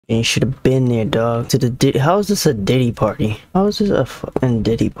And you should have been there, dog. To the how is this a Diddy party? How is this a fucking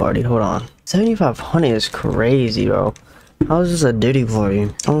Diddy party? Hold on. 7,500 is crazy, bro. How is this a Diddy party?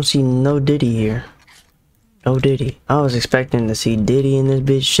 I don't see no Diddy here. No Diddy. I was expecting to see Diddy in this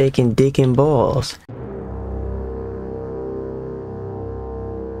bitch shaking dick and balls.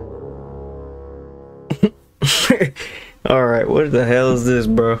 Alright, what the hell is this,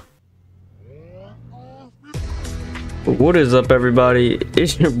 bro? What is up, everybody?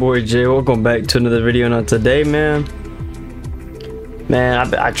 It's your boy Jay. Welcome back to another video. Now today, man,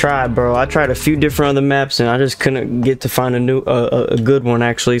 I tried, bro. I tried a few different other maps and I just couldn't get to find a good one,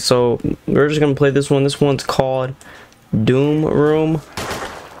 actually. So we're just gonna play this one. This one's called Doom Room.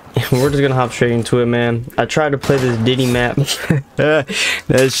 We're just gonna hop straight into it, man. I tried to play this Diddy map.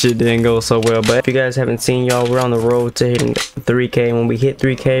 That shit didn't go so well. But if you guys haven't seen, y'all, we're on the road to hitting 3K. When we hit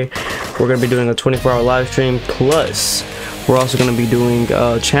 3K, we're gonna be doing a 24-hour live stream. Plus, we're also gonna be doing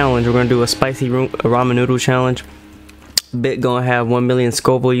a challenge. We're gonna do a spicy ramen noodle challenge. Bit gonna have 1 million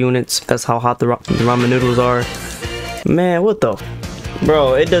Scoville units. That's how hot the ramen noodles are. Man, what the?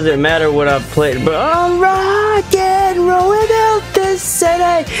 Bro, it doesn't matter what I played, but I'm rockin', rolling out this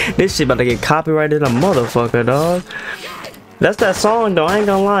city. This shit about to get copyrighted, a motherfucker, dog. That's that song, though. I ain't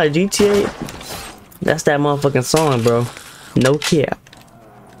gonna lie, GTA. That's that motherfucking song, bro. No cap.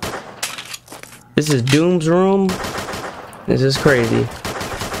 This is Doom's room. This is crazy.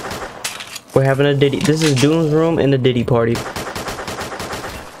 We're having a Diddy. This is Doom's room and a Diddy party.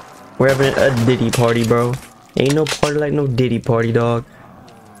 We're having a Diddy party, bro. Ain't no party like no Diddy party, dog.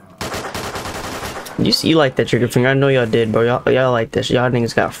 You like that trigger finger? I know y'all did, bro. Y'all like that shit. Y'all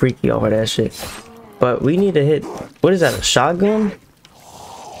niggas got freaky over that shit. But we need to hit. What is that? A shotgun?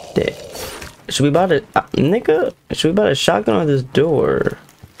 Should we buy the nigga? Should we buy a shotgun on this door?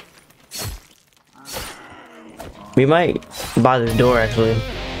 We might buy this door, actually.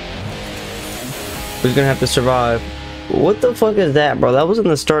 We're gonna have to survive. What the fuck is that, bro? That was in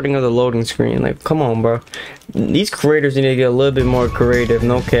the starting of the loading screen. Like, come on, bro. These creators need to get a little bit more creative,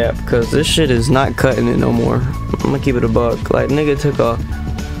 no cap, because this shit is not cutting it no more. I'm gonna keep it a buck. Like, nigga took a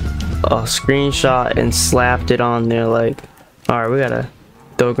screenshot and slapped it on there. Like, alright, we gotta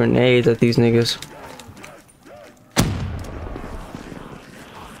throw grenades at these niggas.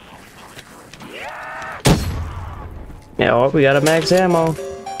 Yeah, oh, we got a max ammo.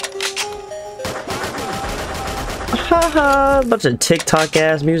 Haha, bunch of TikTok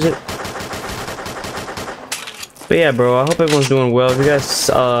ass music. But yeah, bro, I hope everyone's doing well. If you guys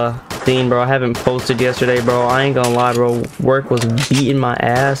seen, bro, I haven't posted yesterday, bro. I ain't gonna lie, bro. Work was beating my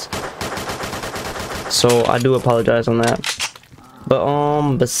ass, so I do apologize on that.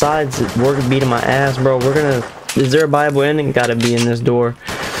 But besides work beating my ass, bro, we're gonna. Is there a Bible ending? Gotta be in this door.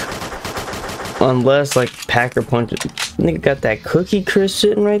 Unless like Packer Punch. Nigga got that Cookie Crisp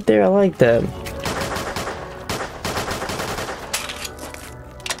sitting right there. I like that.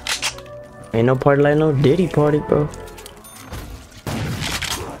 Ain't no party like no Diddy party, bro.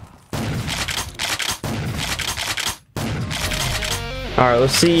 Alright,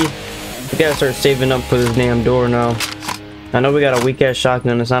 let's see. We gotta start saving up for this damn door now. I know we got a weak ass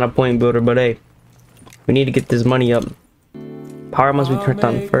shotgun. It's not a point builder, but hey, we need to get this money up. Power must be turned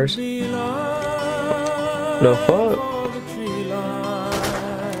on first. The fuck?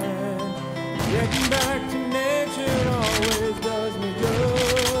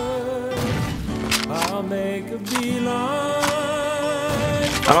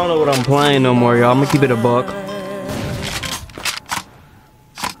 I don't know what I'm playing no more, y'all. I'm gonna keep it a buck.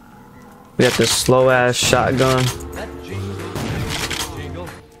 We got this slow ass shotgun.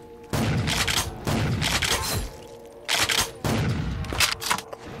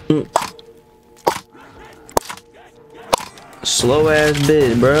 Slow ass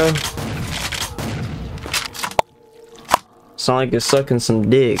bit, bro. Sound like it's sucking some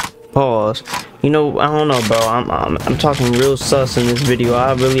dick. Pause. You know, I don't know, bro. I'm talking real sus in this video.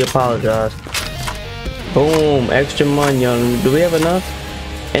 I really apologize. Boom, extra money on. Do we have enough?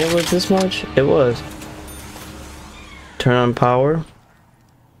 And it was this much? It was. Turn on power.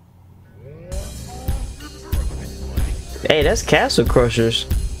 Hey, that's Castle Crushers.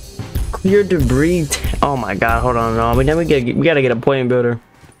 Clear debris. Oh my god, hold on, no. We gotta get a point builder.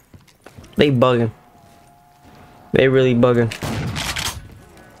 They bugging. They really bugging.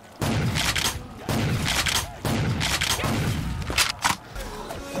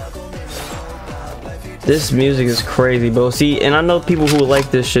 This music is crazy, bro. See, and I know people who like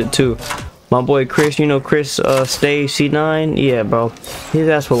this shit too. My boy Chris, you know Chris, Stage C9. Yeah, bro. His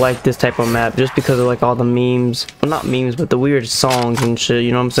ass will like this type of map just because of like all the memes. Well, not memes, but the weird songs and shit.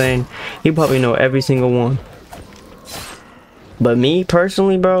 You know what I'm saying? He probably know every single one. But me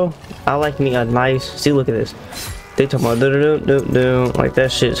personally, bro, I like me a nice. See, look at this. They talking about do like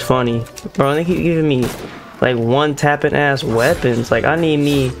that shit's funny, bro. They keep giving me like one tapping ass weapons. Like I need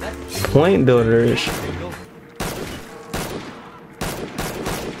me point builders.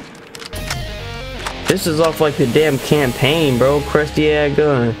 This is off like the damn campaign, bro. Crusty ass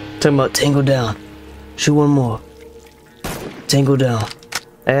gun. Talking about tango down. Shoot one more. Tango down.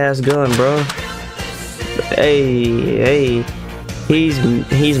 Ass gun, bro. Hey.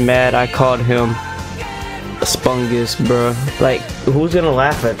 He's mad I called him a spungus, bro. Like, who's gonna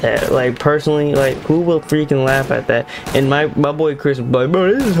laugh at that? Like, personally, like, who will freaking laugh at that? And my boy Chris was like,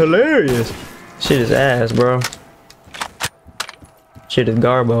 bro, this is hilarious. Shit is ass, bro. Shit is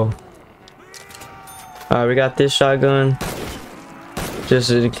garbo. Alright, we got this shotgun.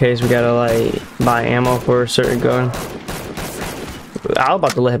 Just in case we gotta, like, buy ammo for a certain gun. I was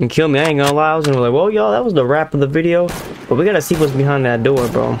about to let him kill me. I ain't gonna lie. I was gonna be like, well, y'all, that was the wrap of the video. But we gotta see what's behind that door,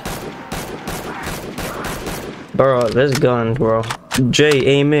 bro. Bro, there's guns, bro. Jay,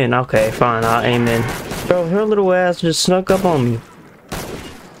 aim in. Okay, fine. I'll aim in. Bro, her little ass just snuck up on me.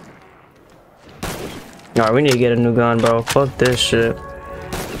 Alright, we need to get a new gun, bro. Fuck this shit.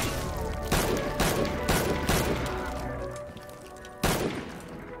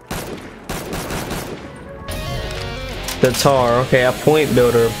 The tar, okay, a point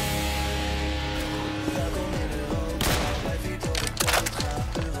builder.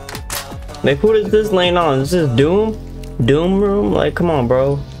 Like, who is this laying on? Is this Doom? Doom room? Like, come on,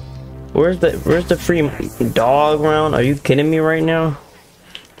 bro. Where's the free dog round? Are you kidding me right now?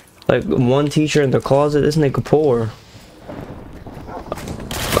 Like, one t-shirt in the closet? This nigga poor.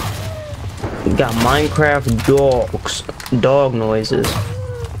 Got Minecraft dogs. Dog noises.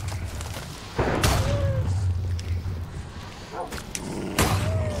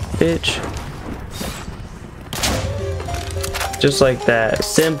 Bitch. Just like that.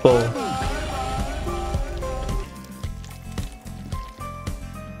 Simple.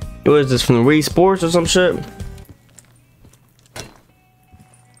 What is this, from the Wii Sports or some shit?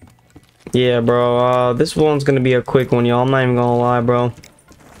 Yeah, bro. This one's gonna be a quick one, y'all. I'm not even gonna lie, bro.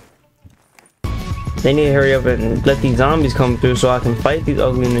 They need to hurry up and let these zombies come through so I can fight these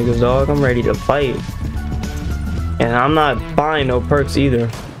ugly niggas, dog. I'm ready to fight. And I'm not buying no perks either.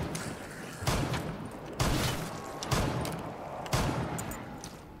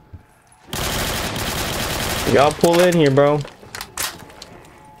 Y'all pull in here, bro.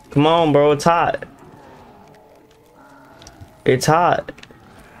 Come on, bro. It's hot. It's hot.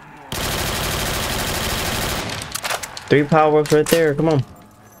 3 power-ups right there. Come on.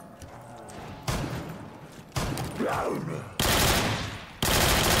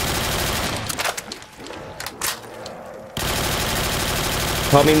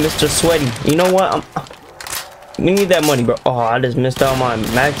 Call me Mr. Sweaty. You know what? We need that money, bro. Oh, I just missed out my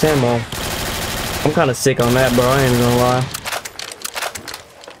max ammo. I'm kind of sick on that, bro. I ain't gonna lie.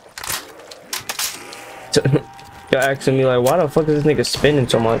 You're asking me like, why the fuck is this nigga spinning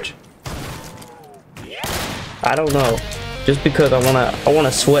so much? I don't know. Just because I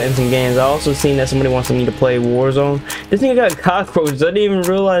wanna sweat in some games. I also seen that somebody wants me to play Warzone. This nigga got cockroaches. I didn't even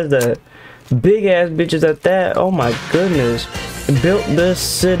realize that. Big ass bitches at that. Oh my goodness. Built this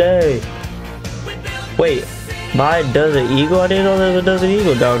city. Wait, by Desert Eagle? I didn't know there was a Desert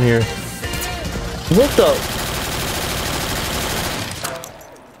Eagle down here. What the?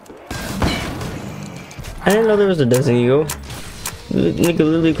 I didn't know there was a Desert Eagle. Nigga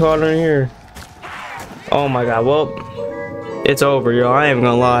literally caught in here. Oh my god, well, it's over, yo. I ain't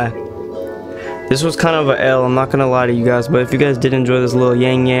gonna lie. This was kind of a L, I'm not gonna lie to you guys, but if you guys did enjoy this little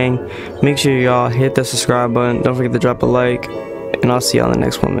yang, make sure y'all hit the subscribe button. Don't forget to drop a like, and I'll see y'all on the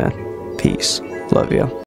next one, man. Peace. Love you.